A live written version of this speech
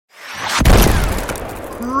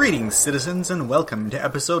Greetings, citizens, and welcome to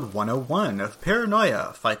episode 101 of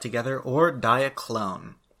Paranoia, Fight Together or Die a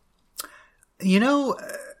Clone. You know,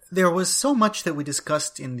 there was so much that we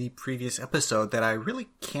discussed in the previous episode that I really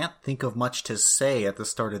can't think of much to say at the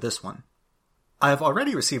start of this one. I've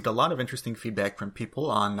already received a lot of interesting feedback from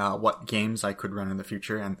people on what games I could run in the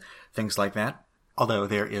future and things like that, although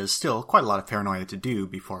there is still quite a lot of paranoia to do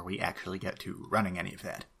before we actually get to running any of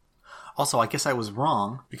that. Also, I guess I was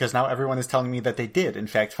wrong, because now everyone is telling me that they did, in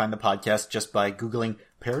fact, find the podcast just by Googling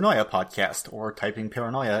Paranoia Podcast, or typing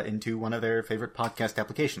Paranoia into one of their favorite podcast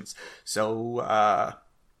applications. So,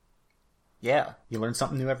 yeah, you learn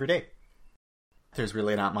something new every day. There's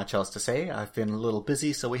really not much else to say. I've been a little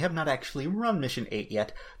busy, so we have not actually run Mission 8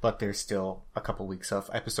 yet, but there's still a couple weeks of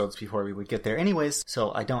episodes before we would get there anyways,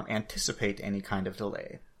 so I don't anticipate any kind of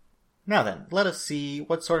delay. Now then, let us see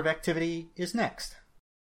what sort of activity is next.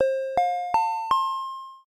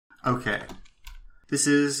 Okay. This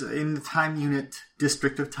is in the time unit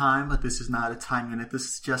district of time, but this is not a time unit. This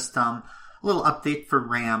is just a little update for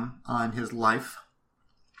Ram on his life,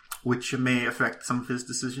 which may affect some of his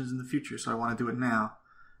decisions in the future, so I want to do it now.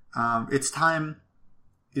 It's time.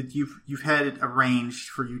 You've had it arranged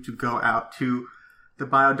for you to go out to the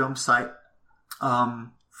Biodome site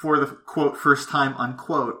for the, quote, first time,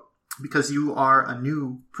 unquote, because you are a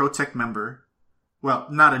new ProTech member. Well,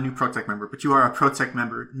 not a new ProTech member, but you are a ProTech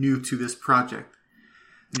member new to this project.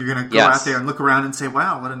 You're going to go out there and look around and say,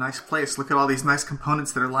 wow, what a nice place. Look at all these nice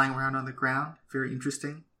components that are lying around on the ground. Very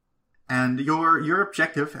interesting. And your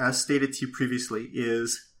objective, as stated to you previously,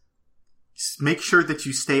 is make sure that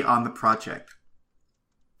you stay on the project.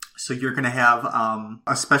 So you're going to have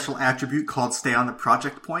a special attribute called Stay on the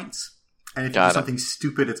Project Points. And if you do something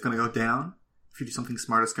stupid, it's going to go down. If you do something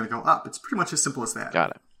smart, it's going to go up. It's pretty much as simple as that.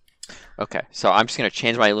 Got it. Okay, so I'm just going to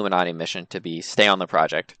change my Illuminati mission to be Stay on the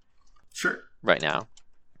Project. Sure. Right now.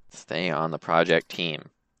 Stay on the project team.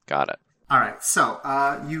 Got it. All right, so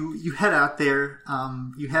you head out there.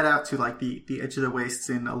 You head out to like the edge of the wastes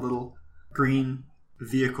in a little green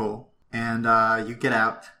vehicle, and you get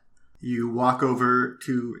out. You walk over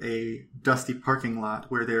to a dusty parking lot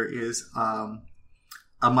where there is a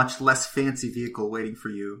much less fancy vehicle waiting for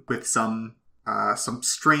you with some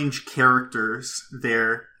strange characters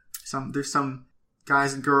there. There's some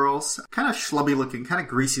guys and girls, kind of schlubby looking, kind of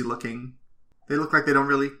greasy looking. They look like they don't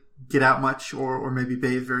really get out much or maybe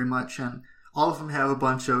bathe very much, and all of them have a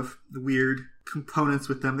bunch of weird components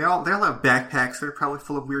with them. They all have backpacks. They're probably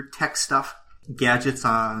full of weird tech stuff, gadgets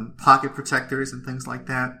on pocket protectors and things like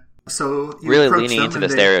that. So you really leaning into the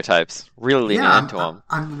stereotypes. Really leaning into them.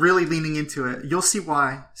 I'm really leaning into it. You'll see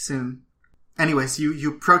why soon. Anyways,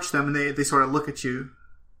 you approach them and they sort of look at you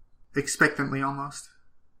expectantly almost.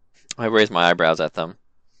 I raise my eyebrows at them.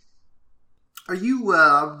 Are you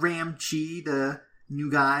Ram G, the new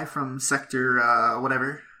guy from Sector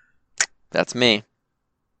whatever? That's me.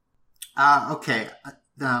 Okay.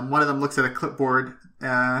 One of them looks at a clipboard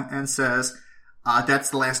and says, that's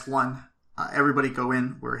the last one. Everybody go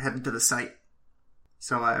in. We're heading to the site.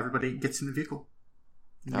 So everybody gets in the vehicle.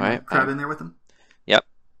 All right. Crowd in there with them. Yep.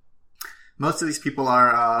 Most of these people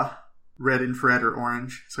are red, infrared, or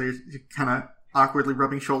orange. So you're kind of awkwardly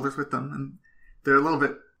rubbing shoulders with them. And they're a little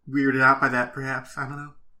bit weirded out by that, perhaps. I don't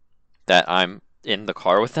know. That I'm in the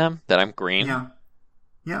car with them? That I'm green? Yeah.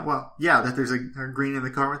 Yeah, well, yeah, that there's a green in the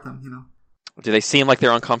car with them, you know. Do they seem like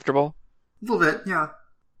they're uncomfortable? A little bit, yeah.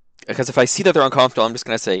 Because if I see that they're uncomfortable, I'm just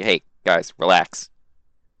going to say, hey, guys, relax.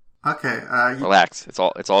 Okay. Relax. It's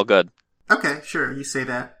all good. Okay, sure, you say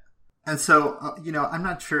that. And so, I'm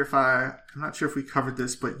not sure if we covered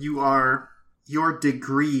this, but your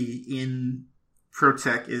degree in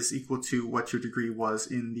ProTech is equal to what your degree was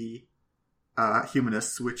in the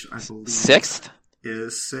Humanists, which I believe... Sixth?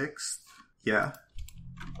 Is sixth. Yeah.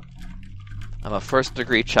 I'm a first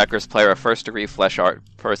degree checkers player, a first degree flesh art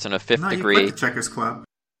person, a fifth degree. You quit the checkers club.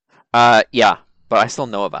 Yeah, but I still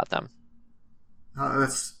know about them.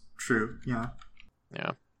 That's true. Yeah.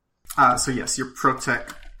 Yeah. So yes, your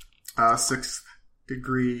ProTech, sixth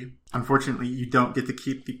degree. Unfortunately, you don't get to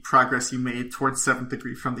keep the progress you made towards seventh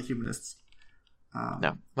degree from the Humanists.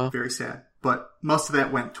 No. Well. Very sad. But most of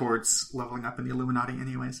that went towards leveling up in the Illuminati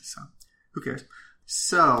anyways, so who cares?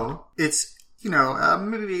 So, it's, maybe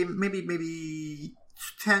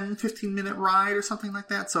 10, 15-minute ride or something like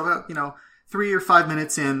that. So about, 3 or 5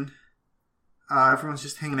 minutes in, everyone's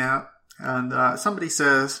just hanging out. And somebody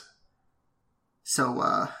says, so,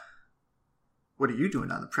 what are you doing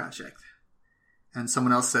on the project? And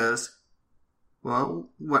someone else says, well,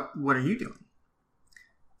 what are you doing?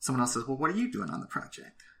 Someone else says, well, what are you doing on the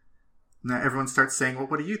project? And then everyone starts saying, well,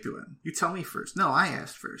 what are you doing? You tell me first. No, I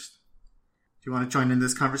asked first. you want to join in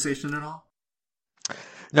this conversation at all?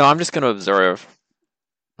 No, I'm just going to observe.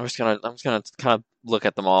 I'm just gonna kind of look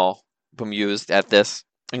at them all, bemused at this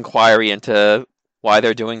inquiry into why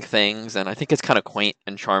they're doing things, and I think it's kind of quaint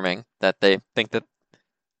and charming that they think that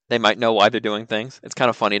they might know why they're doing things. It's kind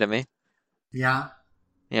of funny to me. Yeah.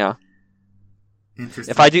 Yeah.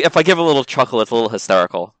 Interesting. If I give a little chuckle, it's a little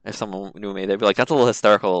hysterical. If someone knew me, they'd be like, "That's a little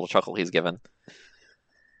hysterical, little chuckle he's given."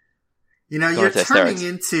 You know, you're turning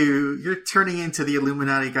into the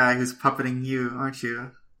Illuminati guy who's puppeting you, aren't you?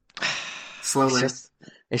 Slowly.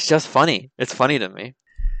 It's just funny. It's funny to me.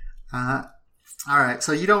 All right.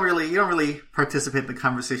 So you don't really participate in the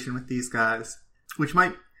conversation with these guys, which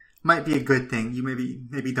might be a good thing. You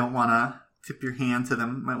maybe don't want to tip your hand to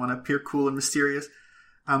them. Might want to appear cool and mysterious.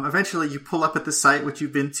 Eventually, you pull up at the site, which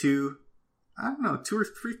you've been to, I don't know, 2 or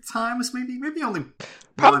 3 times, maybe only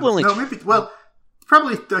probably one. No,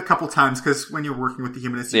 probably a couple times, because when you're working with the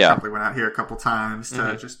humanists, you probably went out here a couple times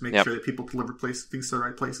to just make sure that people deliver things to the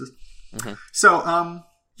right places. Mm-hmm. So,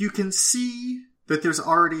 you can see that there's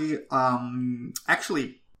already,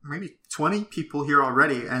 actually, maybe 20 people here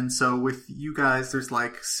already. And so with you guys, there's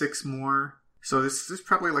like 6 more. So there's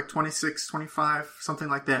probably like 26, 25, something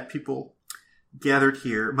like that, people gathered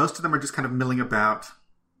here. Most of them are just kind of milling about.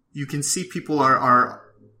 You can see people are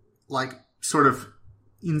like sort of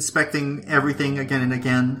inspecting everything again and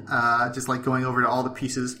again, just like going over to all the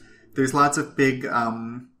pieces. There's lots of big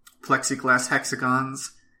plexiglass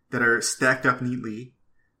hexagons that are stacked up neatly.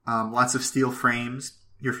 Lots of steel frames.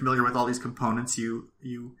 You're familiar with all these components.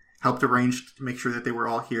 You helped arrange to make sure that they were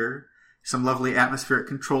all here. Some lovely atmospheric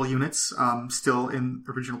control units, still in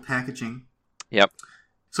original packaging. Yep.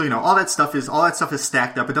 So, all that stuff is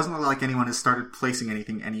stacked up. It doesn't look like anyone has started placing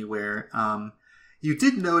anything anywhere. You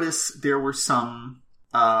did notice there were some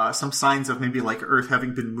signs of maybe like Earth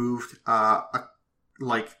having been moved,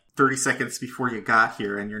 like 30 seconds before you got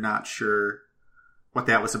here, and you're not sure what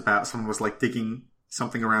that was about. Someone was like digging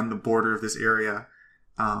something around the border of this area.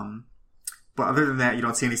 But other than that, you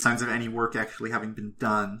don't see any signs of any work actually having been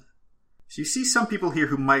done. So you see some people here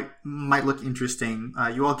who might look interesting.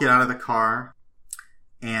 You all get out of the car,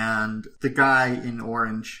 and the guy in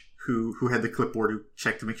orange who had the clipboard, who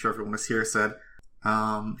checked to make sure everyone was here, said,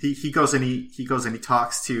 he goes and he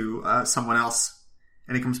talks to someone else,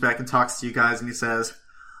 and he comes back and talks to you guys, and he says,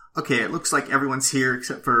 "Okay, it looks like everyone's here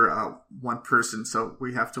except for one person, so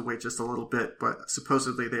we have to wait just a little bit, but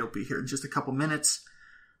supposedly they'll be here in just a couple minutes.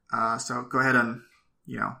 So go ahead and,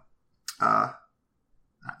 I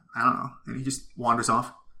don't know." And he just wanders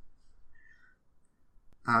off.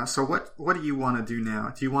 So what do you want to do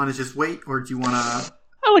now? Do you want to just wait, or do you want to...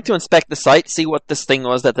 I'd like to inspect the site, see what this thing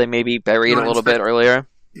was that they maybe buried a little bit earlier.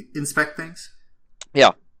 Inspect things?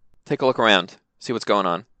 Yeah. Take a look around. See what's going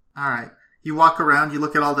on. All right. You walk around, you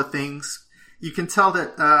look at all the things. You can tell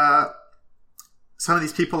that some of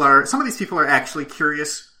these people are actually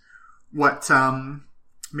curious what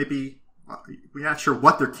maybe we're not sure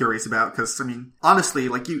what they're curious about, because honestly,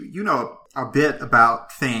 like you know a bit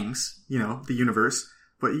about things, the universe,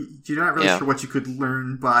 but you're not really sure what you could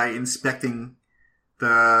learn by inspecting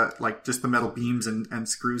just the metal beams and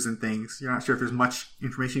screws and things. You're not sure if there's much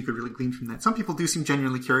information you could really glean from that. Some people do seem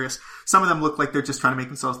genuinely curious. Some of them look like they're just trying to make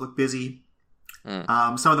themselves look busy. Some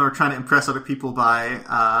of them are trying to impress other people by,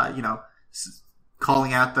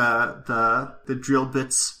 calling out the drill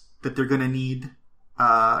bits that they're going to need,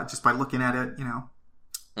 just by looking at it,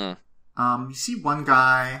 You see one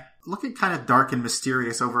guy looking kind of dark and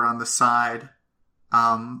mysterious over on the side,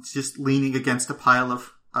 just leaning against a pile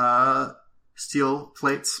of, steel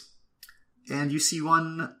plates. And you see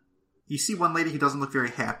one lady who doesn't look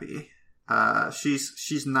very happy. She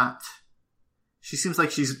seems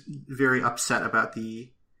like she's very upset about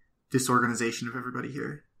the disorganization of everybody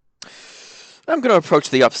here. I'm going to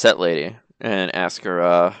approach the upset lady and ask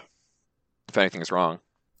her if anything's wrong.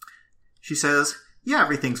 She says, "Yeah,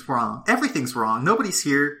 everything's wrong. Everything's wrong. Nobody's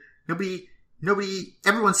here.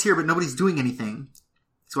 Everyone's here, but nobody's doing anything."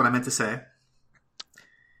 That's what I meant to say.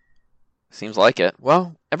 Seems like it.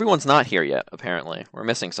 Well, everyone's not here yet, apparently. We're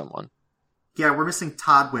missing someone. Yeah, we're missing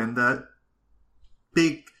Todwin, the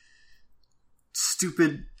big,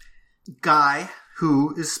 stupid guy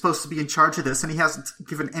who is supposed to be in charge of this, and he hasn't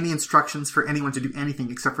given any instructions for anyone to do anything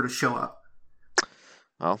except for to show up.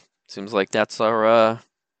 Well, seems like that's our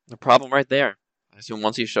the problem right there. I assume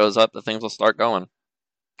once he shows up, the things will start going.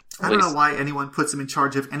 I don't know why anyone puts him in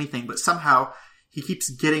charge of anything, but somehow he keeps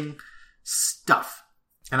getting stuff,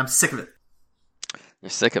 and I'm sick of it. You're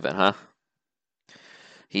sick of it, huh?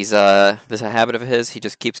 He's there's a habit of his. He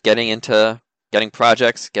just keeps getting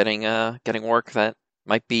projects, getting work that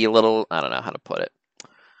might be a little, I don't know how to put it.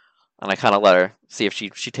 I I kind of let her see if she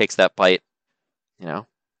takes that bite.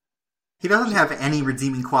 He doesn't have any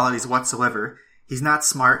redeeming qualities whatsoever. He's not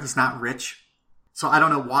smart. He's not rich. So I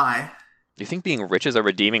don't know why. Do you think being rich is a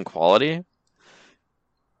redeeming quality?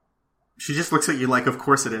 She just looks at you like, of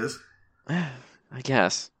course it is. I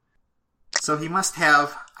guess. So he must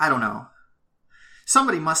have, I don't know.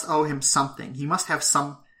 Somebody must owe him something. He must have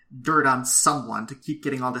some dirt on someone to keep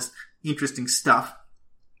getting all this interesting stuff.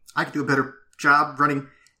 I could do a better job running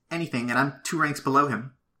anything, and I'm 2 ranks below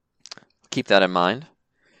him. Keep that in mind.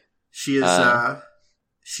 She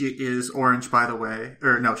is orange, by the way.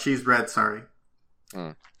 Or no, she's red, sorry.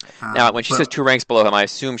 Now, when she says 2 ranks below him, I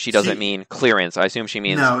assume she doesn't mean clearance. I assume she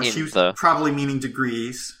means she's probably meaning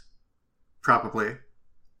degrees. Probably.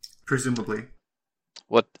 Presumably.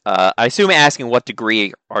 What? I assume asking what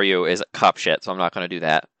degree are you is cop shit, so I'm not going to do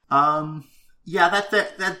that. Yeah,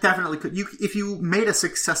 that definitely could. If you made a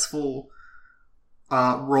successful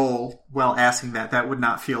roll while asking that would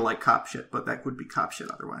not feel like cop shit, but that would be cop shit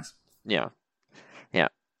otherwise. Yeah.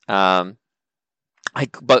 I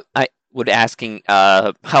would asking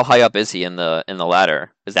how high up is he in the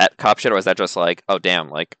ladder? Is that cop shit, or is that just like, oh damn,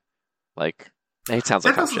 like it sounds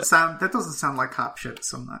like cop shit? That doesn't sound like cop shit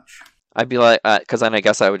so much. I'd be like, because then I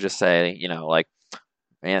guess I would just say, like,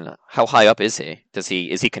 man, how high up is he? Is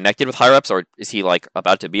he connected with higher ups, or is he like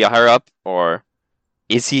about to be a higher up, or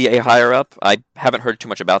is he a higher up? I haven't heard too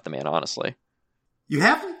much about the man, honestly. You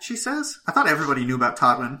haven't? She says. I thought everybody knew about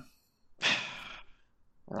Todwin.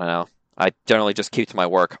 I don't know. I generally just keep to my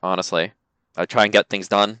work, honestly. I try and get things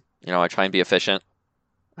done. I try and be efficient.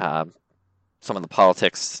 Some of the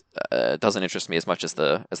politics doesn't interest me as much as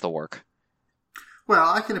the work. Well,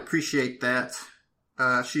 I can appreciate that,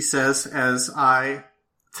 she says, as I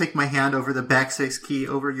take my hand over the backspace key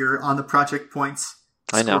over your on the project points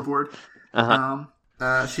scoreboard. Uh-huh.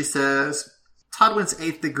 She says, Todwin's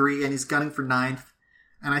 8th degree and he's gunning for 9th.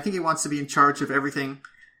 And I think he wants to be in charge of everything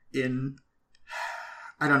in,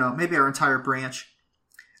 I don't know, maybe our entire branch.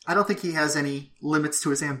 I don't think he has any limits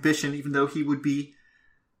to his ambition, even though he would be,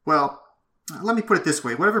 well, let me put it this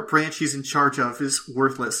way. Whatever branch he's in charge of is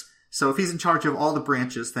worthless. So if he's in charge of all the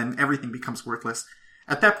branches, then everything becomes worthless.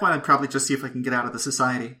 At that point, I'd probably just see if I can get out of the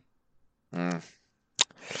society.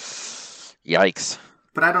 Yikes.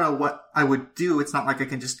 But I don't know what I would do. It's not like I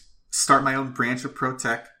can just start my own branch of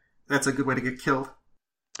Protech. That's a good way to get killed.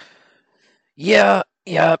 Yeah.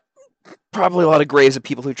 Probably a lot of graves of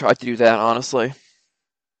people who tried to do that, honestly.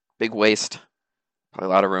 Big waste. Probably a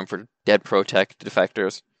lot of room for dead Protech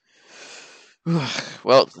defectors.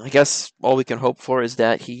 Well, I guess all we can hope for is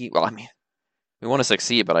that we want to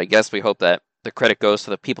succeed, but I guess we hope that the credit goes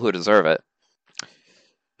to the people who deserve it.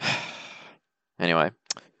 Anyway.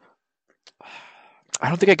 I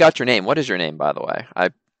don't think I got your name. What is your name, by the way?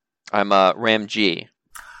 I'm Ram G.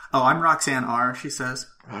 Oh, I'm Roxanne R, she says.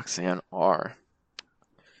 Roxanne R.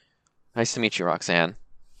 Nice to meet you, Roxanne.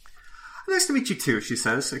 Nice to meet you too, she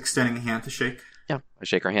says, extending a hand to shake. Yeah, I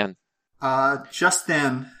shake her hand. Just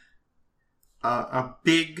then, a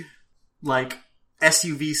big,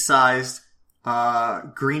 SUV-sized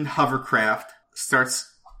green hovercraft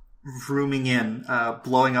starts zooming in,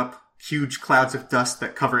 blowing up huge clouds of dust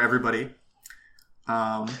that cover everybody.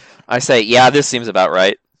 I say, yeah, this seems about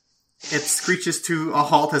right. It screeches to a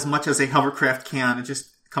halt as much as a hovercraft can. It just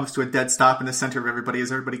comes to a dead stop in the center of everybody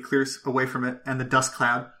as everybody clears away from it and the dust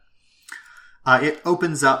cloud. It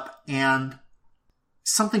opens up and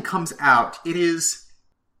something comes out.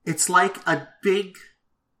 It's like a big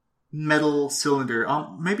metal cylinder,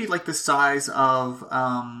 maybe like the size of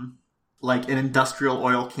like an industrial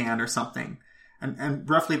oil can or something, and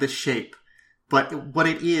roughly the shape. But what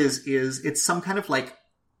it is it's some kind of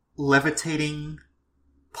levitating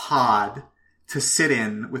pod to sit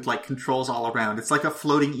in with controls all around. It's like a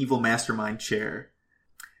floating evil mastermind chair.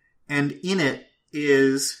 And in it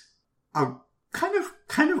is a kind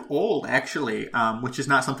of old, actually, which is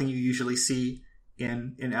not something you usually see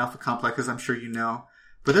in Alpha Complex, as I'm sure you know.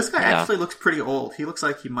 But this guy actually looks pretty old. He looks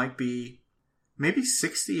like he might be maybe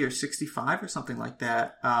 60 or 65 or something like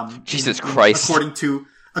that. Jesus Christ.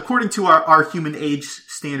 According to our human age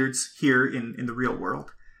standards here in the real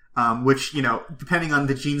world. Which, depending on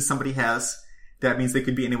the genes somebody has, that means they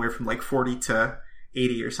could be anywhere from 40 to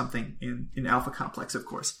 80 or something in Alpha Complex, of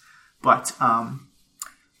course. But,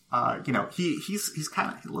 he's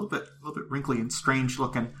kind of a little bit wrinkly and strange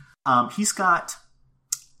looking.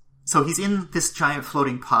 So he's in this giant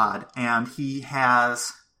floating pod, and he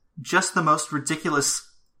has just the most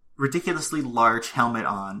ridiculously large helmet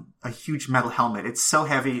on, a huge metal helmet. It's so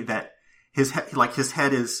heavy that his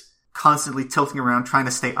head is constantly tilting around trying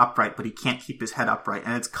to stay upright, but he can't keep his head upright,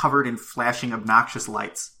 and it's covered in flashing obnoxious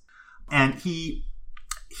lights. and he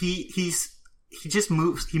just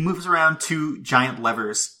moves around two giant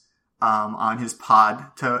levers on his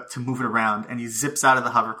pod to move it around, and he zips out of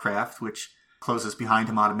the hovercraft, which closes behind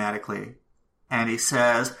him automatically. And he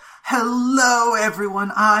says, "Hello,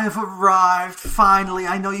 everyone. I've arrived. Finally,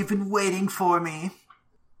 I know you've been waiting for me."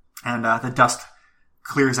 And the dust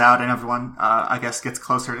clears out, and everyone, I guess, gets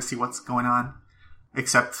closer to see what's going on.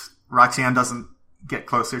 Except Roxanne doesn't get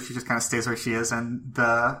closer. She just kind of stays where she is, and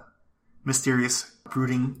the mysterious,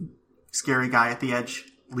 brooding, scary guy at the edge,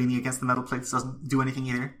 leaning against the metal plates, doesn't do anything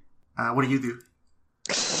either. What do you do?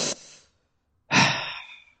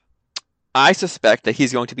 I suspect that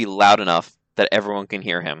he's going to be loud enough that everyone can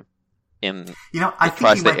hear him in the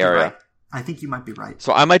tri-state area. Right. I think you might be right.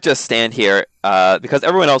 So I might just stand here, because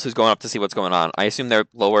everyone else who's going up to see what's going on, I assume they're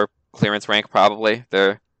lower clearance rank, probably.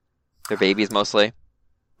 They're babies, mostly.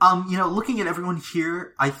 Looking at everyone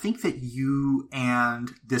here, I think that you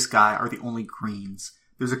and this guy are the only greens.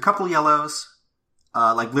 There's a couple yellows,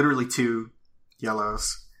 like literally 2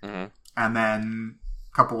 yellows, and then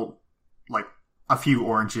a few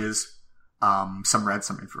oranges, some reds,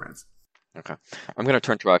 some infrareds. Okay. I'm going to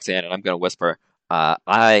turn to Roxanne and I'm going to whisper,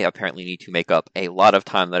 I apparently need to make up a lot of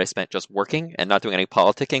time that I spent just working and not doing any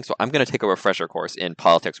politicking, so I'm going to take a refresher course in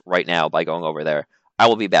politics right now by going over there. I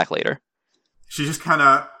will be back later. She just kind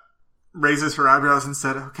of raises her eyebrows and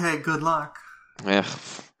said, "Okay, good luck." Yeah.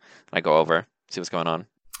 I go over, see what's going on.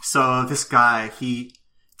 So this guy, he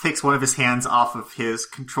takes one of his hands off of his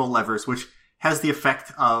control levers, which has the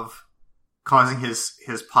effect of causing his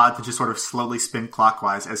pod to just sort of slowly spin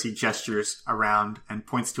clockwise as he gestures around and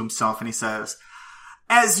points to himself, and he says,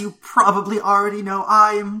 "As you probably already know,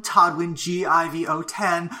 I am Todwin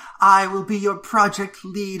GIVO10. I will be your project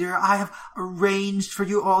leader. I have arranged for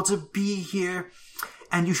you all to be here,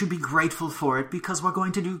 and you should be grateful for it because we're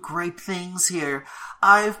going to do great things here.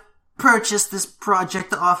 I've purchased this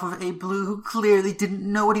project off of a blue who clearly didn't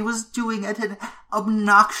know what he was doing at an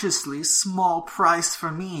obnoxiously small price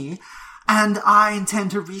for me, and I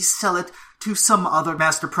intend to resell it to some other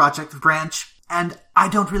master project branch. And I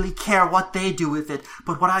don't really care what they do with it,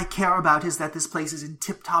 but what I care about is that this place is in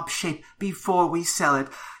tip-top shape before we sell it.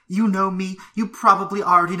 You know me. You probably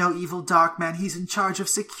already know Evil Darkman. He's in charge of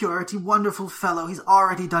security. Wonderful fellow. He's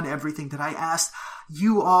already done everything that I asked.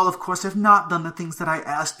 You all, of course, have not done the things that I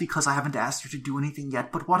asked because I haven't asked you to do anything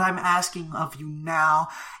yet. But what I'm asking of you now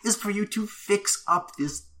is for you to fix up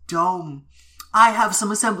this dome. I have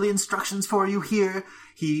some assembly instructions for you here."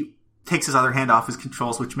 He takes his other hand off his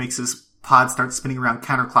controls, which makes his pod start spinning around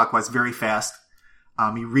counterclockwise very fast.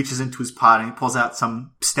 He reaches into his pod and he pulls out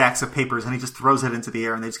some stacks of papers and he just throws it into the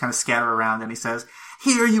air and they just kind of scatter around, and he says,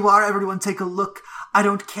 "Here you are, everyone, take a look. I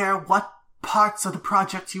don't care what parts of the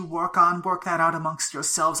project you work on, work that out amongst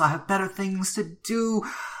yourselves. I have better things to do.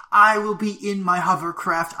 I will be in my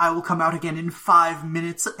hovercraft. I will come out again in 5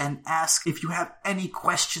 minutes and ask if you have any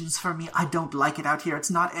questions for me. I don't like it out here. It's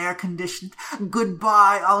not air conditioned.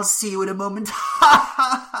 Goodbye. I'll see you in a moment."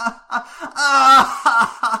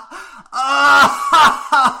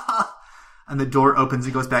 And the door opens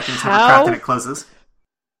and goes back in his hovercraft and it closes.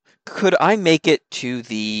 Could I make it to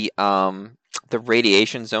the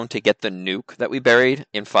radiation zone to get the nuke that we buried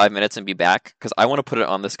in 5 minutes and be back? Because I want to put it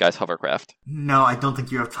on this guy's hovercraft. No, I don't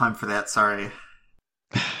think you have time for that. Sorry.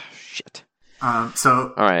 Shit.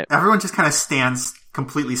 So all right. Everyone just kind of stands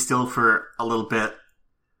completely still for a little bit.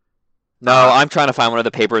 No, I'm trying to find one of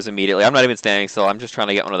the papers immediately. I'm not even standing still. I'm just trying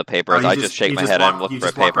to get one of the papers. I just shake my head and I'm looking for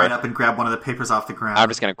a paper. You just walk right up and grab one of the papers off the ground. I'm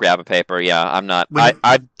just going to grab a paper, yeah. I'm not...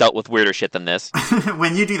 I've dealt with weirder shit than this.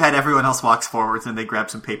 When you do that, everyone else walks forwards and they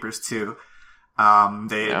grab some papers too.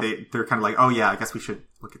 They're kind of like, "Oh yeah, I guess we should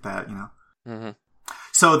look at that," you know? Mm-hmm.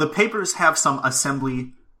 So the papers have some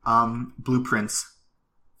assembly blueprints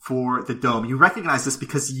for the dome. You recognize this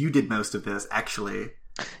because you did most of this, actually.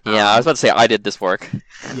 Yeah, I was about to say I did this work.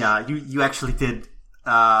 Yeah, you actually did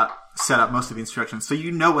set up most of the instructions. So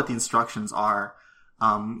you know what the instructions are.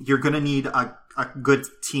 You're going to need a good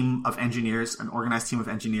team of engineers, an organized team of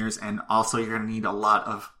engineers, and also you're going to need a lot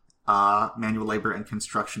of manual labor and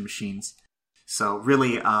construction machines. So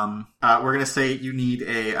really, we're going to say you need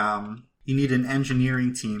an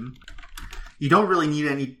engineering team. You don't really need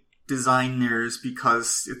any designers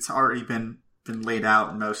because it's already been laid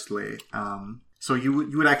out mostly. So you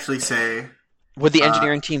would actually say... Would the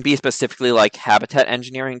engineering team be specifically like habitat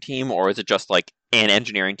engineering team, or is it just like an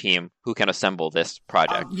engineering team who can assemble this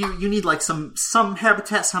project? You need like some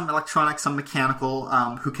habitat, some electronics, some mechanical,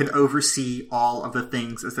 who can oversee all of the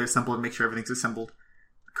things as they're assembled and make sure everything's assembled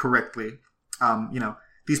correctly. The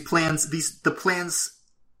plans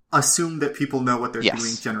assume that people know what they're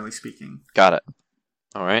doing, generally speaking. Got it.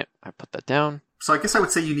 All right. I put that down. So I guess I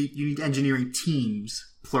would say you need engineering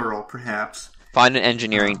teams, plural, perhaps. Find an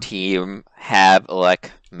engineering team, have,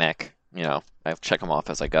 elect, mech. You know, I check them off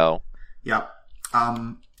as I go. Yep.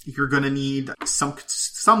 You're going to need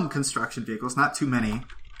some construction vehicles, not too many,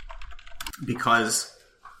 because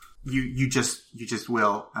you just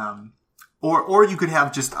will. Or you could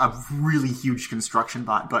have just a really huge construction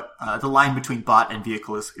bot, but the line between bot and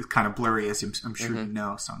vehicle is kind of blurry, as I'm sure you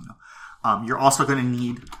know. So you're also going to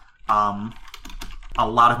need a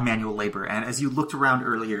lot of manual labor, and as you looked around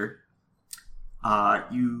earlier,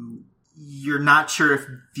 you're not sure if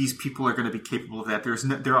these people are going to be capable of that.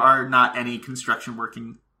 There are not any construction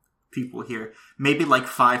working people here. Maybe like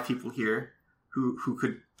 5 people here who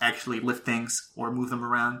could actually lift things or move them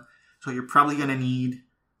around. So you're probably going to need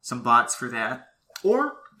some bots for that,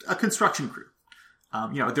 or a construction crew.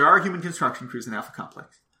 There are human construction crews in Alpha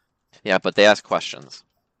Complex. Yeah, but they ask questions.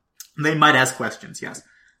 They might ask questions, yes.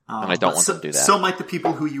 And I don't want them to do that. So might the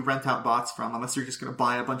people who you rent out bots from, unless you're just going to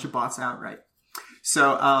buy a bunch of bots outright.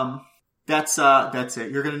 So that's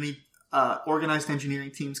it. You're going to need organized engineering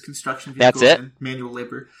teams, construction vehicles, and manual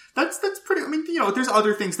labor. That's pretty. I mean, there's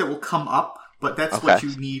other things that will come up, but that's what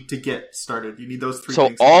you need to get started. You need those 3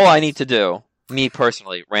 things. So all I need to do, me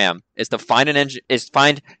personally, Ram, is to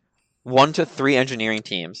find 1 to 3 engineering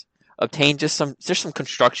teams, obtain just some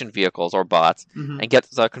construction vehicles or bots, and get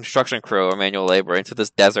the construction crew or manual labor into this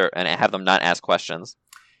desert and have them not ask questions.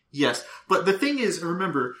 Yes, but the thing is,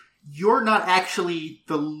 remember, you're not actually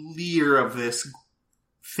the leader of this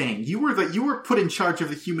thing. You were put in charge of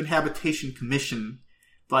the Human Habitation Commission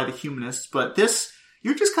by the humanists, but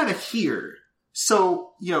you're just kind of here.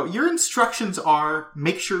 So, your instructions are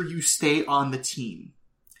make sure you stay on the team.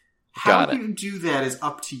 How you do that is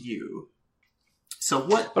up to you. So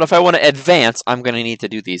what? But if I want to advance, I'm going to need to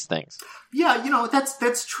do these things. Yeah,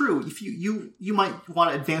 that's true. If you might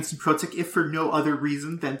want to advance in ProTech, if for no other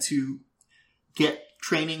reason than to get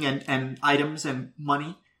training and items and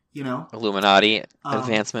money. Illuminati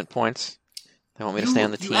advancement points. They want me to stay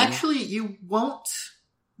on the team. You won't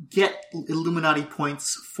get Illuminati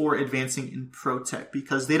points for advancing in ProTech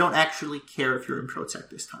because they don't actually care if you're in ProTech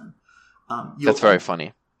this time. That's very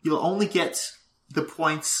funny. You'll only get the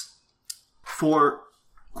points for,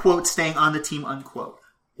 quote, staying on the team, unquote.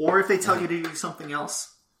 Or if they tell you to do something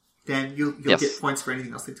else, then you'll get points for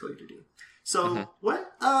anything else they tell you to do. So what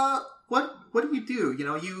do you do?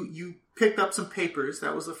 You picked up some papers.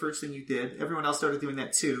 That was the first thing you did. Everyone else started doing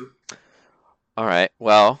that too. All right.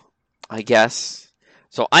 Well, I guess.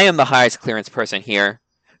 So I am the highest clearance person here.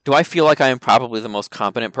 Do I feel like I am probably the most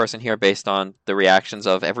competent person here based on the reactions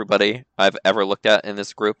of everybody I've ever looked at in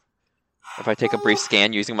this group? If I take a brief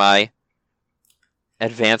scan using my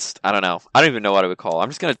advanced, I don't even know what I would call it. I'm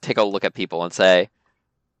just going to take a look at people and say,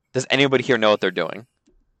 does anybody here know what they're doing?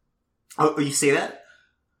 Oh, you say that?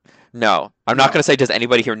 No. I'm not going to say, does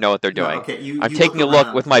anybody here know what they're doing? No, okay. I'm taking a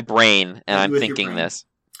look with my brain, and I'm thinking this.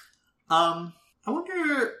 I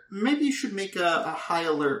wonder, maybe you should make a high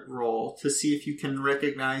alert roll to see if you can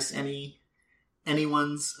recognize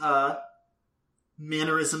anyone's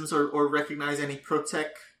mannerisms or recognize any ProTech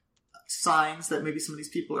signs that maybe some of these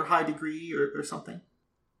people are high degree or something.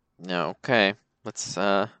 No, okay. Let's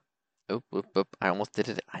oop. I almost did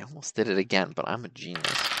it again, but I'm a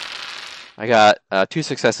genius. I got 2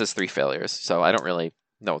 successes, 3 failures, so I don't really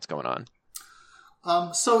know what's going on.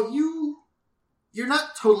 So you're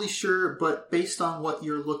not totally sure, but based on what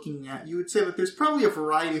you're looking at, you would say that there's probably a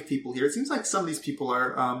variety of people here. It seems like some of these people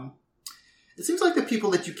are, it seems like the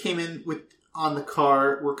people that you came in with on the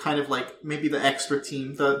car were kind of like maybe the expert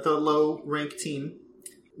team, the low rank team.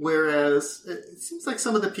 Whereas it seems like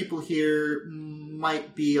some of the people here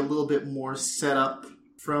might be a little bit more set up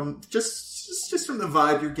from just from the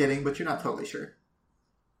vibe you're getting, but you're not totally sure.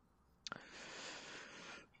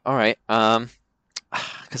 All right.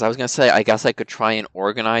 Because I was going to say, I guess I could try and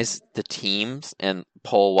organize the teams and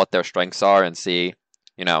pull what their strengths are and see,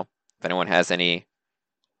 if anyone has any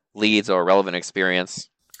leads or relevant experience.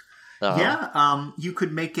 You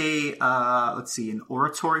could make an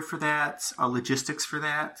oratory for that, a logistics for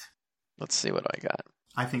that. Let's see what I got.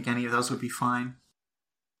 I think any of those would be fine.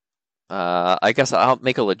 I guess I'll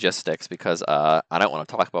make a logistics because I don't want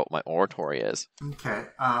to talk about what my oratory is. Okay.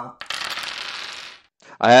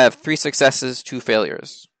 I have 3 successes, 2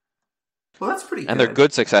 failures. Well, that's pretty good. And they're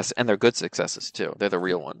good successes too. They're the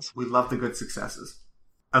real ones. We love the good successes.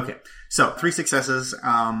 Okay, so 3 successes.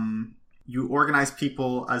 You organize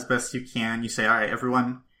people as best you can. You say, all right,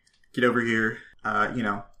 everyone, get over here.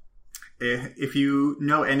 If you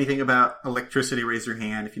know anything about electricity, raise your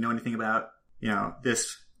hand. If you know anything about,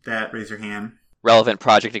 this, that, raise your hand. relevant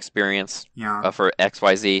project experience Yeah. for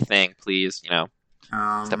XYZ thing, please. Step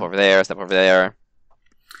Um, over there, step over there.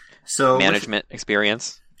 so Management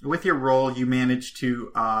experience. with your role, you managed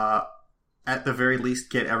to, at the very least,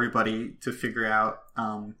 get everybody to figure out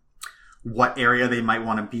what area they might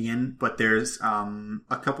want to be in. But there's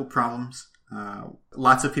a couple problems.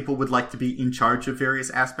 Lots of people would like to be in charge of various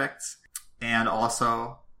aspects. And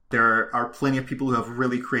also, there are plenty of people who have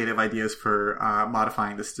really creative ideas for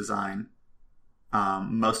modifying this design.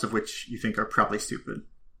 Most of which you think are probably stupid.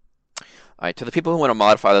 All right, to the people who want to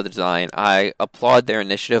modify the design, I applaud their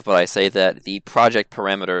initiative, but I say that the project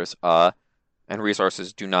parameters and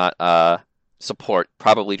resources do not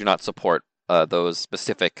probably do not support those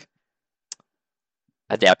specific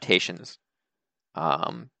adaptations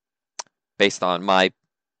based on my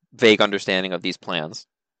vague understanding of these plans.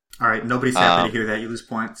 All right, nobody's happy to hear that. You lose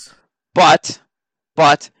points. But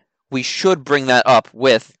we should bring that up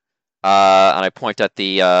with, and I point at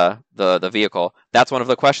the vehicle. That's one of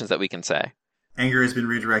the questions that we can say. Anger has been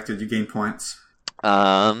redirected. You gain points. So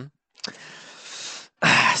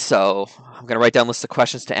I'm going to write down a list of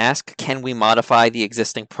questions to ask. Can we modify the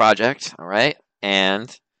existing project? All right,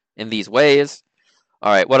 and in these ways.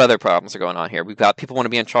 All right, what other problems are going on here? We've got people want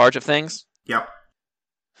to be in charge of things. Yep.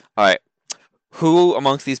 All right. Who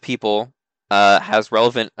amongst these people has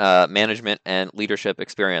relevant management and leadership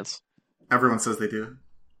experience? Everyone says they do,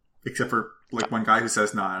 except for one guy who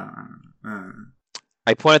says no.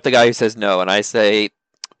 I point at the guy who says no, and I say,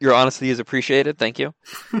 "Your honesty is appreciated. Thank you."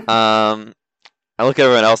 I look at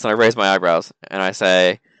everyone else and I raise my eyebrows and I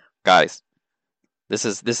say, "Guys, this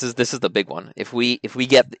is the big one. If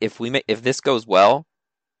this goes well,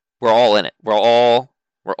 we're all in it. We're all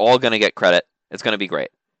gonna get credit. It's gonna be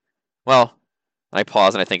great." Well. I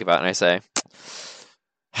pause and I think about it and I say,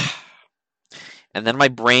 and then my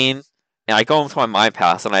brain, and I go into my mind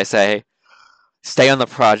pass and I say, stay on the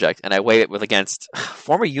project, and I weigh it against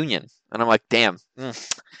form a union, and I'm like, damn,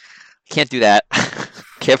 can't do that.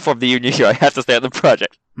 Can't form the union here. I have to stay on the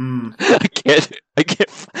project. I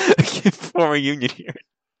can't form a union here.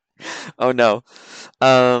 Oh no.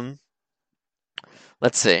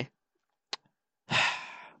 Let's see.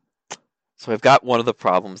 So I've got one of the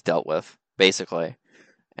problems dealt with. Basically.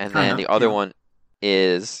 And then the other one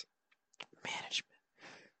is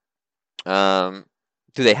management.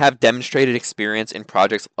 Do they have demonstrated experience in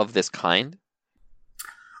projects of this kind?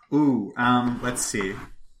 Ooh, let's see.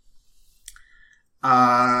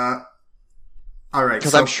 All right.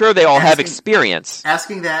 Because I'm sure they all have experience.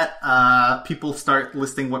 Asking that, people start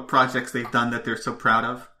listing what projects they've done that they're so proud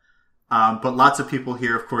of. But lots of people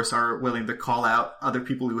here, of course, are willing to call out other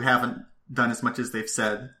people who haven't done as much as they've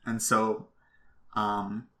said. And so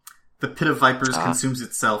the pit of vipers consumes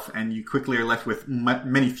itself, and you quickly are left with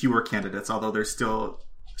many fewer candidates, although there's still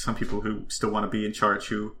some people who still want to be in charge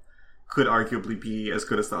who could arguably be as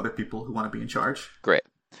good as the other people who want to be in charge. Great.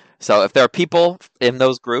 So if there are people in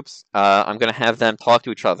those groups, I'm going to have them talk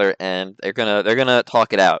to each other, and they're gonna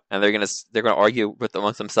talk it out, and they're gonna argue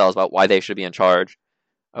amongst themselves about why they should be in charge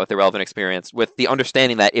with the relevant experience, with the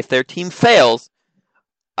understanding that if their team fails,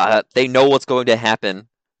 they know what's going to happen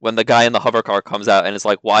when the guy in the hover car comes out and is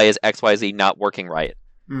like, why is XYZ not working right?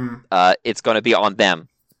 It's going to be on them.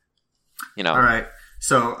 All right.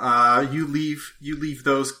 So you leave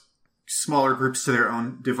those smaller groups to their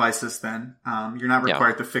own devices then. You're not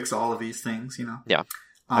required to fix all of these things, Yeah.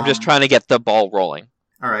 I'm just trying to get the ball rolling.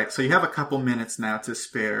 All right. So you have a couple minutes now to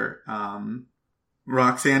spare.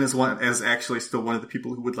 Roxanne is actually still one of the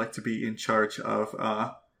people who would like to be in charge of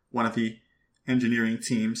one of the engineering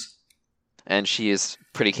teams. And she is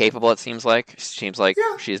pretty capable, it seems like. She's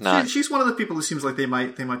not. She's one of the people who seems like they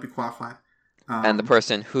might be qualified. And the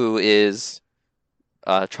person who is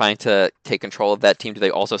trying to take control of that team, do they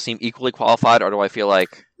also seem equally qualified, or do I feel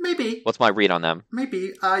like maybe? What's my read on them?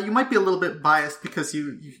 Maybe you might be a little bit biased because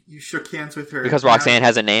you shook hands with her. Because Roxanne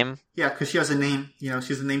has a name. Yeah, because she has a name.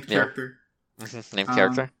 She's a named character. Named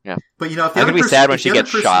character. Yeah. But if the I'm gonna be sad when she gets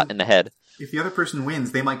shot in the head. If the other person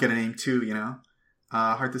wins, they might get a name too.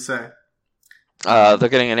 Hard to say. They're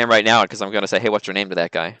getting a name right now because I'm going to say, hey, what's your name to that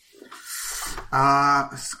guy?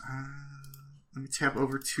 Let me tab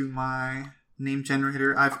over to my name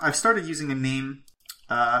generator. I've started using a name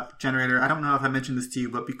generator. I don't know if I mentioned this to you,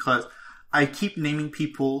 but because I keep naming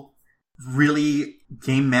people really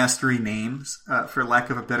game mastery names, for lack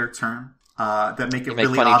of a better term, that make it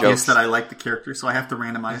really obvious that I like the character. So I have to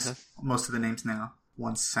randomize most of the names now.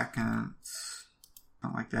 1 second.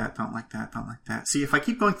 Don't like that, don't like that, don't like that. See, if I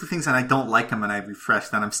keep going through things and I don't like them and I refresh,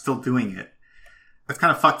 then I'm still doing it. That's kind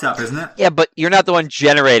of fucked up, isn't it? Yeah, but you're not the one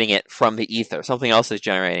generating it from the ether. Something else is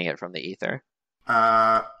generating it from the ether.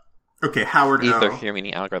 Okay, Howard Ether O. here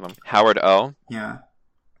meaning algorithm. Howard O. Yeah.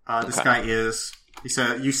 This Okay. guy is...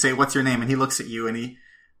 You say, what's your name? And he looks at you and he...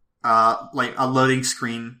 like, a loading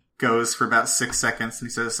screen goes for about 6 seconds and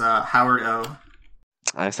he says, Howard O.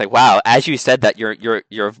 I say, wow, as you said that,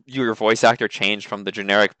 your voice actor changed from the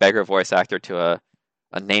generic beggar voice actor to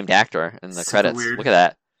a named actor in the Super credits. weird. Look at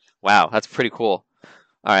that. Wow, that's pretty cool.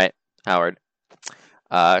 All right, Howard.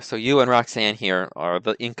 So you and Roxanne here are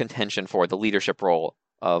in contention for the leadership role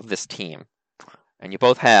of this team. And you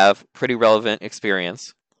both have pretty relevant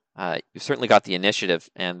experience. You've certainly got the initiative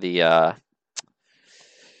and the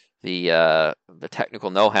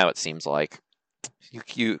technical know-how, it seems like.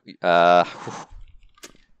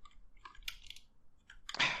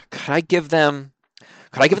 Could I give them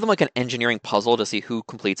like an engineering puzzle to see who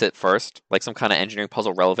completes it first? Like some kind of engineering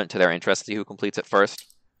puzzle relevant to their interest, see who completes it first?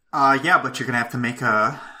 Yeah, but you're gonna have to make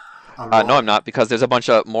a roll. No, I'm not, because there's a bunch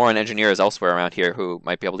of moron engineers elsewhere around here who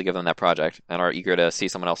might be able to give them that project and are eager to see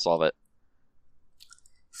someone else solve it.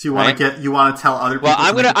 So you want to tell other people? Well,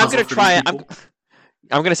 I'm gonna try it.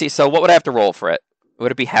 I'm gonna see. So what would I have to roll for it?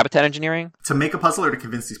 Would it be habitat engineering? To make a puzzle or to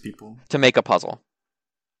convince these people? To make a puzzle.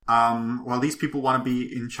 Well, these people want to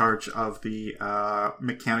be in charge of the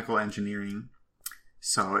mechanical engineering,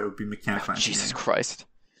 so it would be mechanical engineering. Jesus Christ.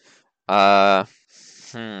 What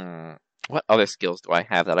other skills do I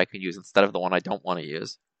have that I could use instead of the one I don't want to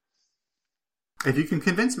use? If you can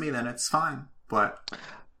convince me, then it's fine. But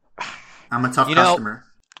I'm a tough customer.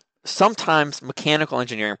 Sometimes mechanical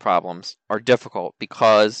engineering problems are difficult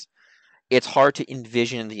because it's hard to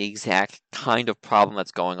envision the exact kind of problem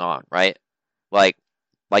that's going on, right? Like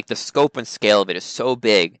the scope and scale of it is so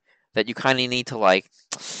big that you kind of need to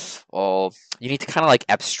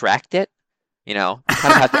abstract it. You know, you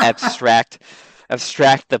kind of have to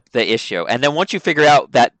abstract the issue, and then once you figure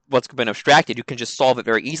out that what's been abstracted, you can just solve it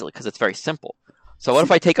very easily because it's very simple. So what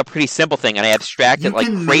if I take a pretty simple thing and I abstract it like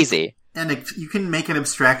crazy? You can make an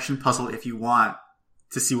abstraction puzzle if you want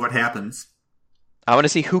to see what happens. I want to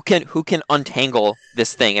see who can untangle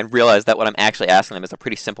this thing and realize that what I'm actually asking them is a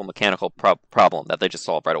pretty simple mechanical problem that they just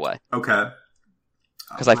solve right away. Okay.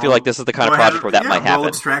 Because I feel like this is the kind of project where that might happen. Roll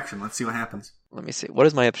abstraction. Let's see what happens. Let me see. What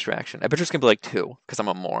is my abstraction? I bet it's going to be like 2, because I'm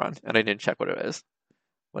a moron, and I didn't check what it is.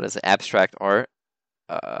 What is it? Abstract art?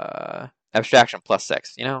 Abstraction plus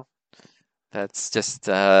 6. You know? That's just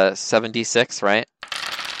 7d6, right?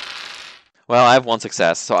 Well, I have 1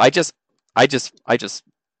 success, so I just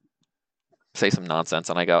say some nonsense,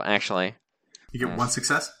 and I go, actually... You get 1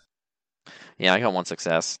 success? Yeah, I got 1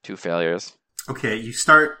 success, 2 failures. Okay, you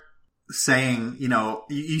start saying,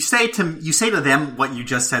 you say to them what you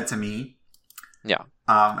just said to me. Yeah.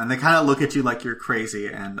 And they kind of look at you like you're crazy,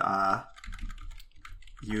 and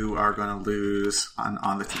you are going to lose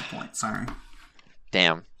on the 2 points. Sorry.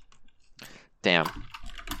 Damn.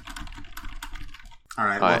 All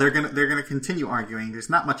right. Well, they're gonna continue arguing. There's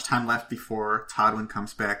not much time left before Todwin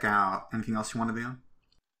comes back out. Anything else you want to do?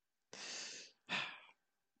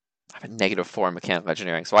 I have a -4 in mechanical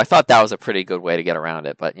engineering, so I thought that was a pretty good way to get around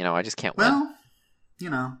it. But I just can't win.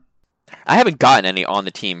 Well, I haven't gotten any on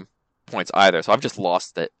the team points either, so I've just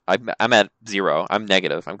lost it. I'm at 0. I'm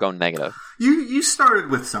negative. I'm going negative. You started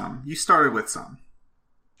with some.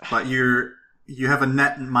 But you have a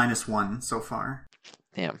net -1 so far.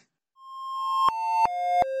 Damn.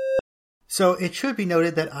 So it should be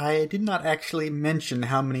noted that I did not actually mention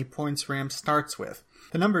how many points Ram starts with.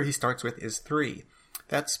 The number he starts with is 3.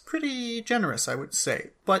 That's pretty generous, I would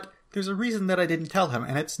say. But there's a reason that I didn't tell him,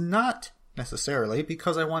 and it's not necessarily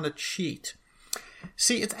because I want to cheat.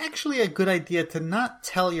 See, it's actually a good idea to not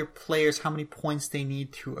tell your players how many points they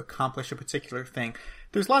need to accomplish a particular thing.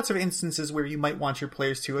 There's lots of instances where you might want your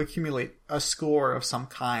players to accumulate a score of some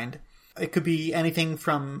kind. It could be anything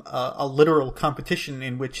from a literal competition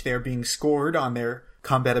in which they're being scored on their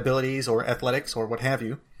combat abilities or athletics or what have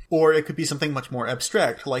you. Or it could be something much more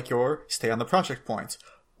abstract, like your stay on the project points.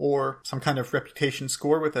 Or some kind of reputation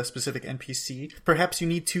score with a specific NPC. Perhaps you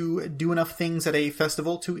need to do enough things at a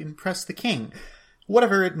festival to impress the king.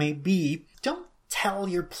 Whatever it may be, don't tell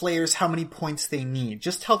your players how many points they need.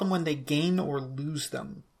 Just tell them when they gain or lose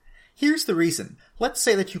them. Here's the reason. Let's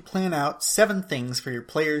say that you plan out 7 things for your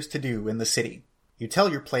players to do in the city. You tell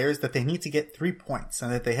your players that they need to get 3 points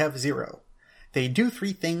and that they have 0. They do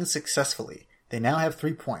 3 things successfully. They now have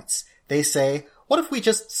 3 points. They say, what if we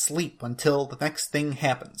just sleep until the next thing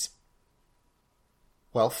happens?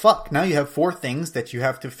 Well, fuck, now you have 4 things that you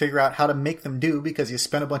have to figure out how to make them do because you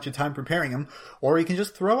spent a bunch of time preparing them, or you can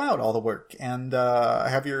just throw out all the work and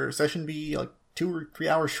have your session be like 2 or 3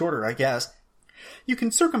 hours shorter, I guess. You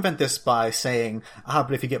can circumvent this by saying,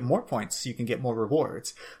 but if you get more points, you can get more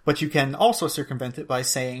rewards. But you can also circumvent it by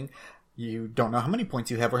saying, You don't know how many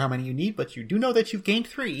points you have or how many you need, but you do know that you've gained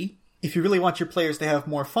 3. If you really want your players to have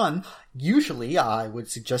more fun, usually I would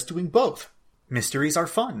suggest doing both. Mysteries are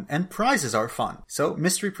fun, and prizes are fun. So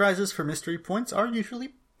mystery prizes for mystery points are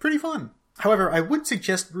usually pretty fun. However, I would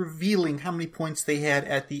suggest revealing how many points they had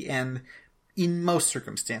at the end in most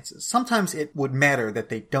circumstances. Sometimes it would matter that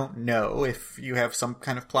they don't know if you have some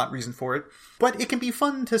kind of plot reason for it. But it can be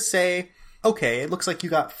fun to say, okay, it looks like you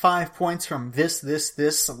got 5 points from this,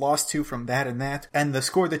 lost 2 from that and that, and the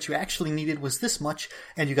score that you actually needed was this much,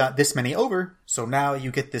 and you got this many over, so now you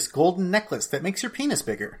get this golden necklace that makes your penis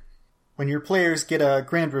bigger. When your players get a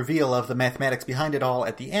grand reveal of the mathematics behind it all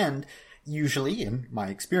at the end, usually, in my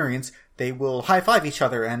experience, they will high-five each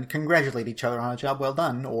other and congratulate each other on a job well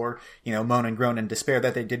done, or, moan and groan in despair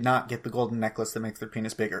that they did not get the golden necklace that makes their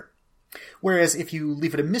penis bigger. Whereas if you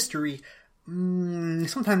leave it a mystery,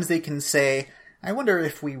 sometimes they can say, I wonder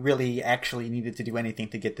if we really actually needed to do anything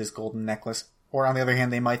to get this golden necklace. Or on the other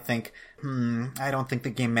hand, they might think, I don't think the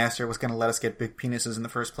Game Master was going to let us get big penises in the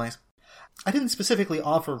first place. I didn't specifically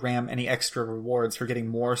offer Ram any extra rewards for getting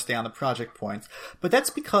more stay on the project points, but that's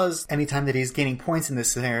because anytime that he's gaining points in this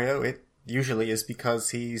scenario, it usually is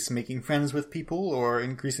because he's making friends with people or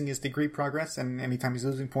increasing his degree progress, and anytime he's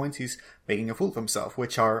losing points, he's making a fool of himself,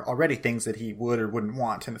 which are already things that he would or wouldn't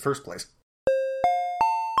want in the first place.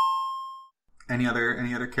 Any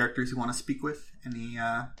other characters you want to speak with?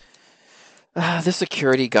 The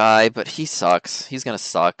security guy, but he sucks. He's gonna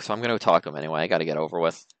suck, so I'm gonna talk to him anyway. I gotta get over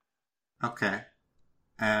with. Okay.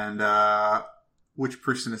 And which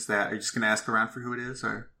person is that? Are you just going to ask around for who it is,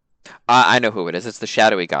 or? I know who it is. It's the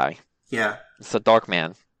shadowy guy. Yeah. It's the Dark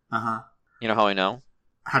Man. Uh-huh. You know how I know?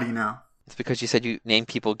 How do you know? It's because you said you name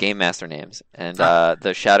people Game Master names. And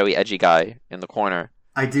the shadowy, edgy guy in the corner.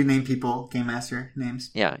 I do name people Game Master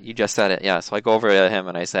names. Yeah, you just said it. Yeah, so I go over to him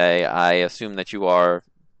and I say, I assume that you are...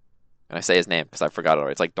 And I say his name because I forgot it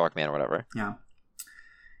already. It's like Dark Man or whatever. Yeah.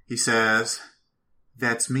 He says,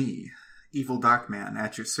 that's me. Evil Dark Man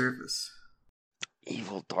at your service.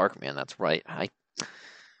 Evil Dark Man, that's right. How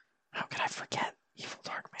could I forget? Evil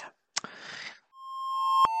Dark Man.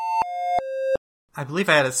 I believe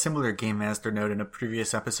I had a similar Game Master note in a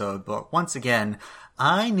previous episode, but once again,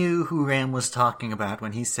 I knew who Ram was talking about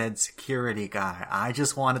when he said security guy. I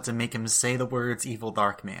just wanted to make him say the words Evil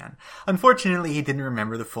Dark Man. Unfortunately, he didn't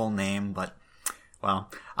remember the full name, but...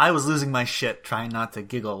 Well, I was losing my shit trying not to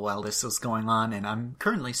giggle while this was going on, and I'm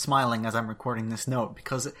currently smiling as I'm recording this note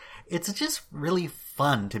because it's just really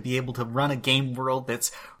fun to be able to run a game world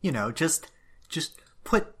that's, just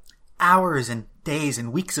put hours and days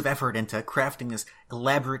and weeks of effort into crafting this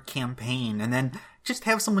elaborate campaign and then just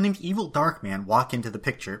have someone named Evil Darkman walk into the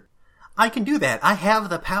picture. I can do that. I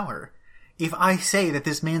have the power. If I say that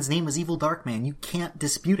this man's name is Evil Darkman, you can't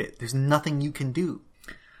dispute it. There's nothing you can do.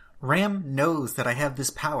 Ram knows that I have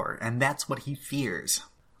this power, and that's what he fears.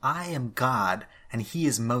 I am God, and he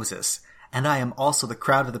is Moses, and I am also the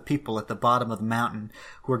crowd of the people at the bottom of the mountain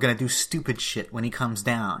who are going to do stupid shit when he comes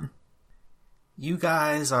down. You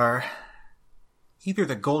guys are either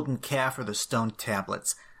the golden calf or the stone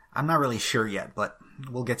tablets. I'm not really sure yet, but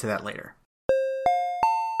we'll get to that later.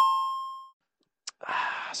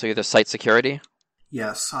 So you're the site security?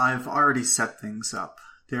 Yes, I've already set things up.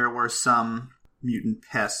 There were some mutant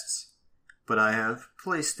pests, but I have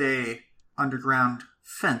placed a underground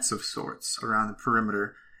fence of sorts around the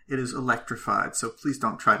perimeter. It is electrified, so please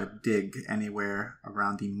don't try to dig anywhere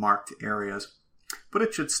around the marked areas, but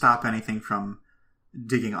it should stop anything from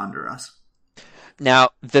digging under us. Now,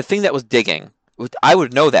 the thing that was digging, I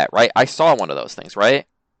would know that, right? I saw one of those things, right?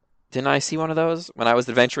 Didn't I see one of those when I was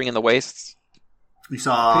adventuring in the wastes? You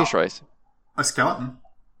saw Pretty sure a skeleton.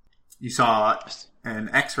 You saw an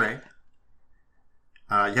X-ray.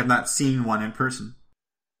 You have not seen one in person.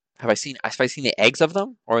 Have I seen the eggs of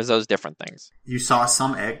them, or is those different things? You saw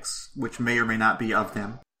some eggs, which may or may not be of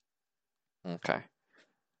them. Okay.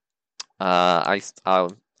 I'll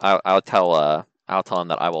tell him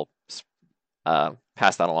that I will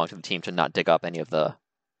pass that along to the team to not dig up any of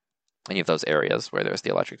those areas where there's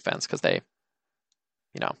the electric fence because they're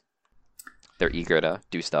eager to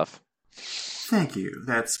do stuff. Thank you.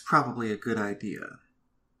 That's probably a good idea.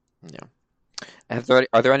 Yeah.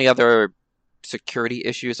 Are there any other security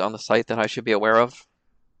issues on the site that I should be aware of?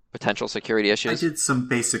 Potential security issues? I did some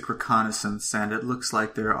basic reconnaissance, and it looks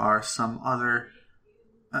like there are some other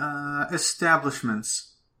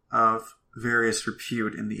establishments of various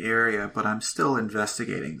repute in the area, but I'm still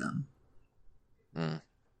investigating them.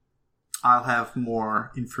 I'll have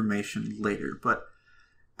more information later, but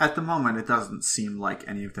at the moment it doesn't seem like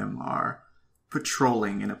any of them are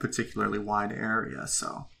patrolling in a particularly wide area,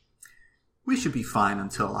 so We should be fine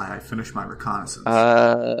until I finish my reconnaissance.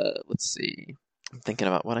 Let's see. I'm thinking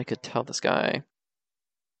about what I could tell this guy.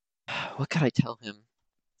 What could I tell him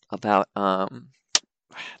about,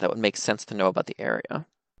 that would make sense to know about the area?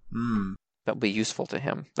 That would be useful to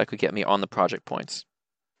him. That could get me on the project points.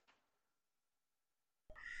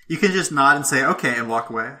 You can just nod and say, okay, and walk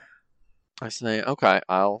away. I say, okay,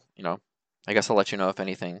 I guess I'll let you know if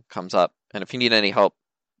anything comes up. And if you need any help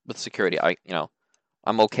with security,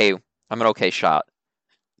 I'm okay. I'm an okay shot.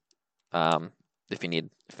 If you need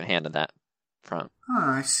a hand in that front. Oh,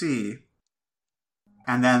 I see.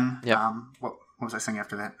 And then, yep. What was I saying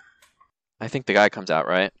after that? I think the guy comes out,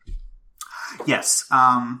 right? Yes.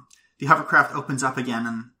 The hovercraft opens up again,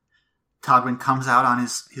 and Todwin comes out on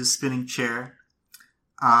his spinning chair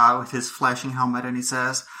with his flashing helmet, and he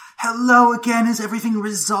says, "Hello again, is everything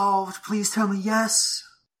resolved? Please tell me yes."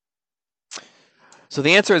 So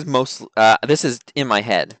the answer is most. This is in my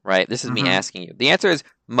head, right? This is me asking you. The answer is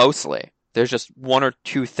mostly. There's just one or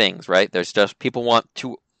two things, right? There's just people want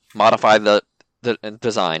to modify the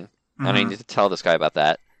design. I don't need to tell this guy about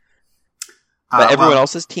that. But everyone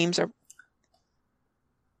else's teams are.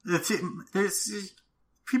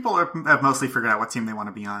 People have mostly figured out what team they want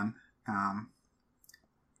to be on.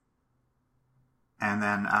 And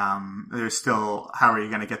then there's still, how are you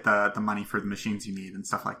going to get the money for the machines you need and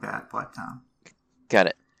stuff like that. But got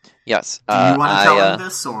it. Yes. Do you want to tell him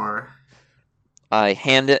this, or I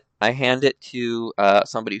hand it to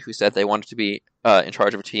somebody who said they wanted to be in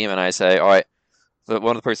charge of a team, and I say, all right. So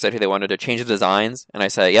one of the persons said they wanted to change the designs, and I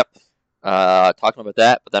say, yep. Talking about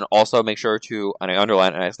that, but then also make sure to, and I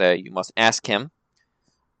underline, and I say, you must ask him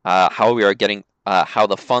how we are getting, how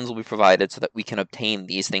the funds will be provided so that we can obtain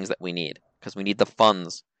these things that we need. Because we need the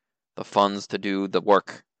funds to do the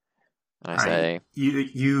work. And I say,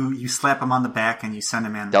 you slap him on the back and you send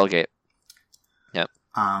him in. Delegate. Yep.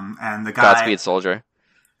 And the guy, Godspeed, soldier.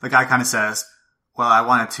 The guy kind of says, "Well, I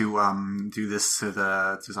wanted to do this to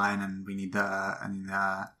the design, and we need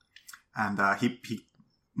he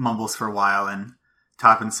mumbles for a while, and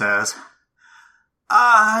Toppin says,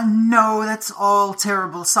 no, that's all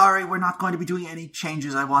terrible. Sorry, we're not going to be doing any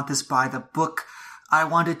changes. I want this by the book. I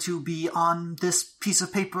want it to be on this piece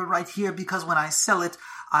of paper right here, because when I sell it,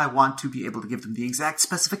 I want to be able to give them the exact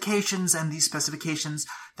specifications, and these specifications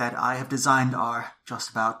that I have designed are just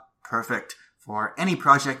about perfect for any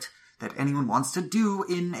project that anyone wants to do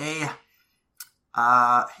in a..."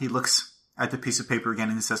 He looks at the piece of paper again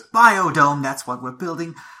and he says, "Biodome, that's what we're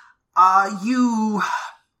building.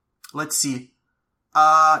 Let's see.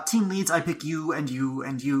 Team leads, I pick you, and you,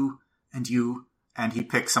 and you, and you." And he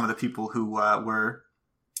picks some of the people who were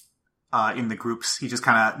in the groups. He just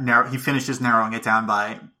kind of he finishes narrowing it down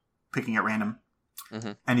by picking at random.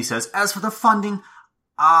 And he says, "As for the funding,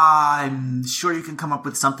 I'm sure you can come up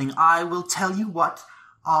with something. I will tell you what,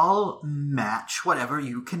 I'll match whatever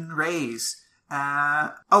you can raise.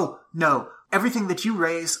 No, everything that you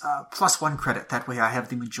raise, plus 1 credit. That way I have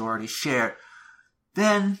the majority share.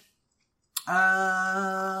 Then,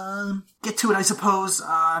 get to it, I suppose.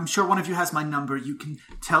 I'm sure one of you has my number. You can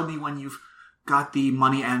tell me when you've got the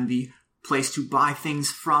money and the place to buy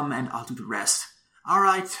things from, and I'll do the rest. All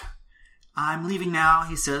right, I'm leaving now,"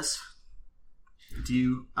 he says. Do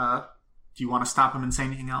you want to stop him and say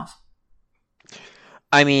anything else?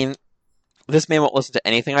 I mean, this man won't listen to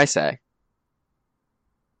anything I say.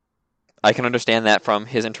 I can understand that from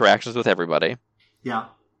his interactions with everybody. Yeah.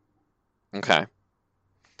 Okay.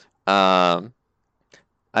 I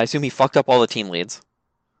assume he fucked up all the team leads.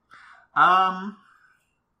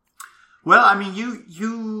 Well, I mean,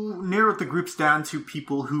 you narrowed the groups down to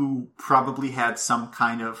people who probably had some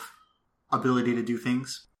kind of ability to do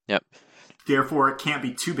things. Yep. Therefore, it can't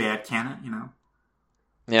be too bad, can it?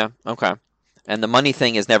 Yeah, okay. And the money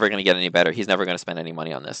thing is never going to get any better. He's never going to spend any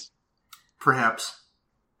money on this. Perhaps.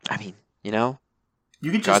 I mean, you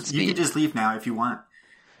can just leave now if you want.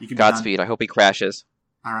 You can Godspeed. I hope he crashes.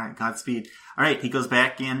 All right, Godspeed. All right, he goes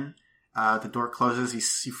back in. The door closes.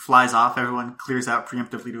 He flies off. Everyone clears out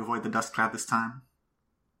preemptively to avoid the dust cloud this time.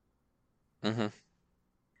 You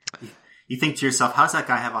think to yourself, how does that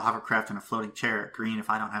guy have a hovercraft and a floating chair at Green if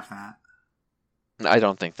I don't have that? I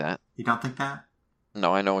don't think that. You don't think that?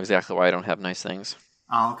 No, I know exactly why I don't have nice things.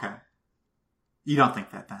 Oh, okay. You don't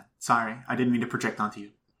think that, then. Sorry, I didn't mean to project onto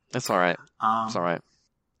you. It's all right. It's all right.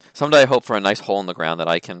 Someday I hope for a nice hole in the ground that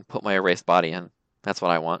I can put my erased body in. That's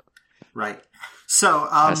what I want. Right. So,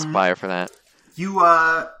 I aspire for that.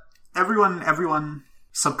 Everyone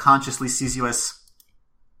subconsciously sees you as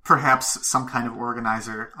perhaps some kind of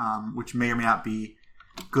organizer, which may or may not be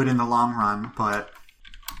good in the long run, but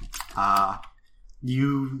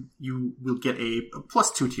you will get a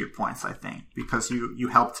 +2 to your points, I think, because you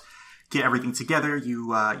helped get everything together.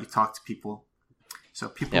 You talk to people, so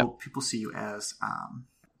people see you as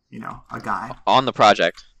a guy on the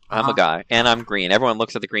project. I'm a guy, and I'm green. Everyone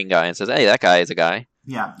looks at the green guy and says, "Hey, that guy is a guy."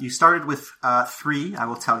 Yeah, you started with 3. I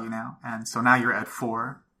will tell you now, and so now you're at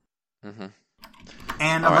 4. Mm-hmm.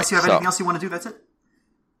 And unless you have anything else you want to do, that's it.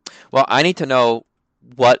 Well, I need to know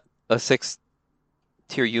what a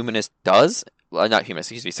 6-tier humanist does. Well, not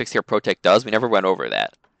humanist, excuse me. 6-tier protect does. We never went over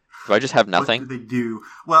that. Do I just have nothing? What do they do?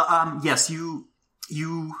 Well, yes,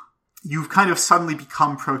 you've kind of suddenly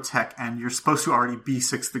become protect, and you're supposed to already be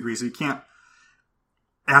 6th degree, so you can't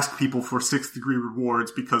ask people for 6th degree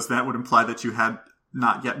rewards because that would imply that you had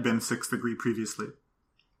not yet been 6th degree previously.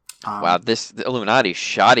 Wow, the Illuminati's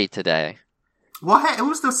shoddy today. Well, hey, it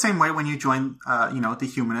was the same way when you joined,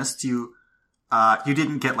 the Humanists. You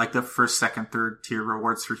didn't get like the 1st, 2nd, 3rd tier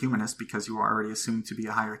rewards for Humanists because you were already assumed to be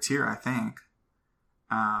a higher tier, I think.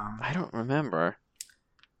 I don't remember.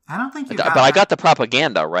 I don't think you got I got the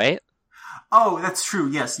propaganda, right? Oh, that's true.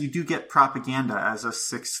 Yes, you do get propaganda as a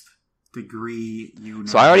 6th degree unit.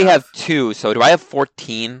 So I already have 2. So do I have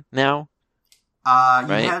 14 now?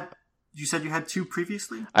 Right? You said you had 2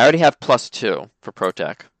 previously? I already have +2 for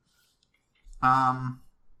Protec. I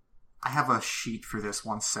have a sheet for this.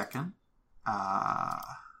 1 second. Or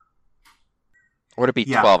would it be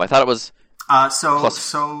 12? I thought it was...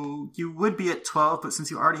 So you would be at 12, but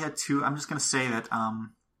since you already had 2, I'm just going to say that,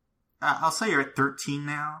 I'll say you're at 13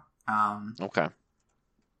 now. Okay.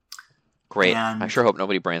 Great. I sure hope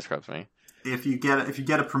nobody brain scrubs me. If you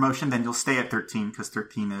get a promotion, then you'll stay at 13, because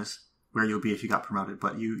 13 is where you'll be if you got promoted,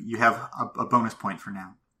 but you have a bonus point for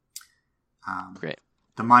now. Great.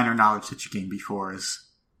 The minor knowledge that you gained before is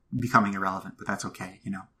becoming irrelevant, but that's okay,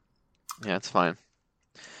 Yeah, it's fine.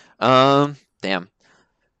 Damn.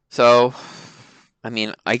 So, I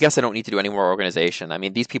mean, I guess I don't need to do any more organization. I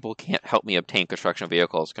mean, these people can't help me obtain construction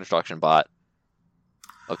vehicles, construction bot,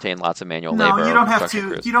 obtain lots of manual labor. No, you don't have to.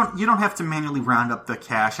 Crews. You don't have to manually round up the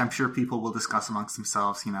cash. I'm sure people will discuss amongst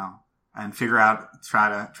themselves, and figure out try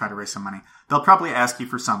to raise some money. They'll probably ask you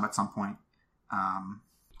for some at some point.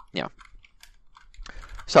 Yeah.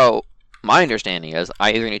 So my understanding is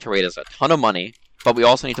I either need to raise a ton of money, but we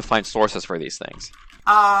also need to find sources for these things.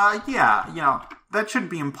 Yeah, that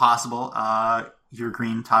shouldn't be impossible. You're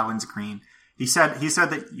green, Tywin's green. He said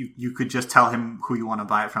that you could just tell him who you want to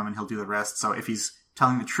buy it from and he'll do the rest. So if he's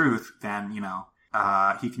telling the truth, then,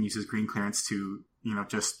 he can use his green clearance to,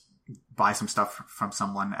 just buy some stuff from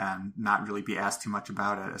someone and not really be asked too much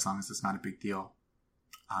about it as long as it's not a big deal.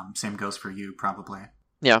 Same goes for you, probably.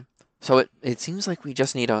 Yeah. So it seems like we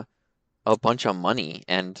just need a bunch of money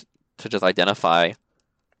and to just identify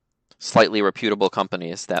slightly reputable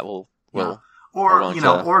companies that will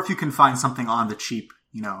or if you can find something on the cheap,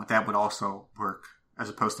 that would also work as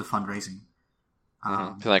opposed to fundraising.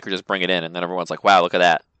 So I could just bring it in and then everyone's like, wow, look at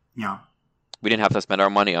that. Yeah. We didn't have to spend our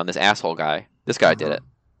money on this asshole guy. This guy did it.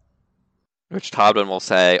 Which Todwin will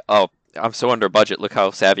say, oh, I'm so under budget. Look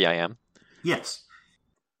how savvy I am. Yes.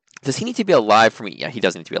 Does he need to be alive for me? Yeah, he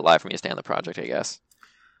does need to be alive for me to stay on the project, I guess.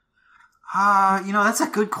 That's a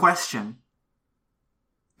good question.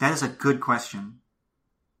 That is a good question.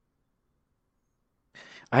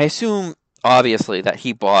 I assume, obviously, that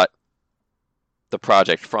he bought the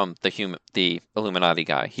project from the Illuminati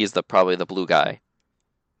guy. He's probably the blue guy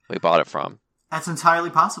we bought it from. That's entirely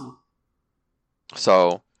possible.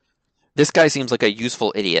 So, this guy seems like a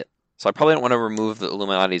useful idiot. So I probably don't want to remove the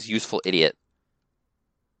Illuminati's useful idiot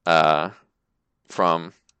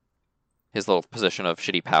from his little position of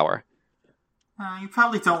shitty power. You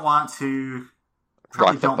probably don't want to.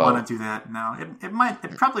 Want to do that. No,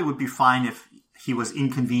 it probably would be fine if he was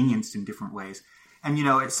inconvenienced in different ways.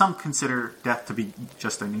 And some consider death to be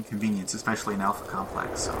just an inconvenience, especially in Alpha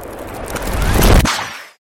Complex. So.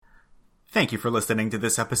 Thank you for listening to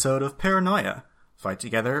this episode of Paranoia. Fight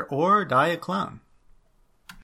together or die a clown.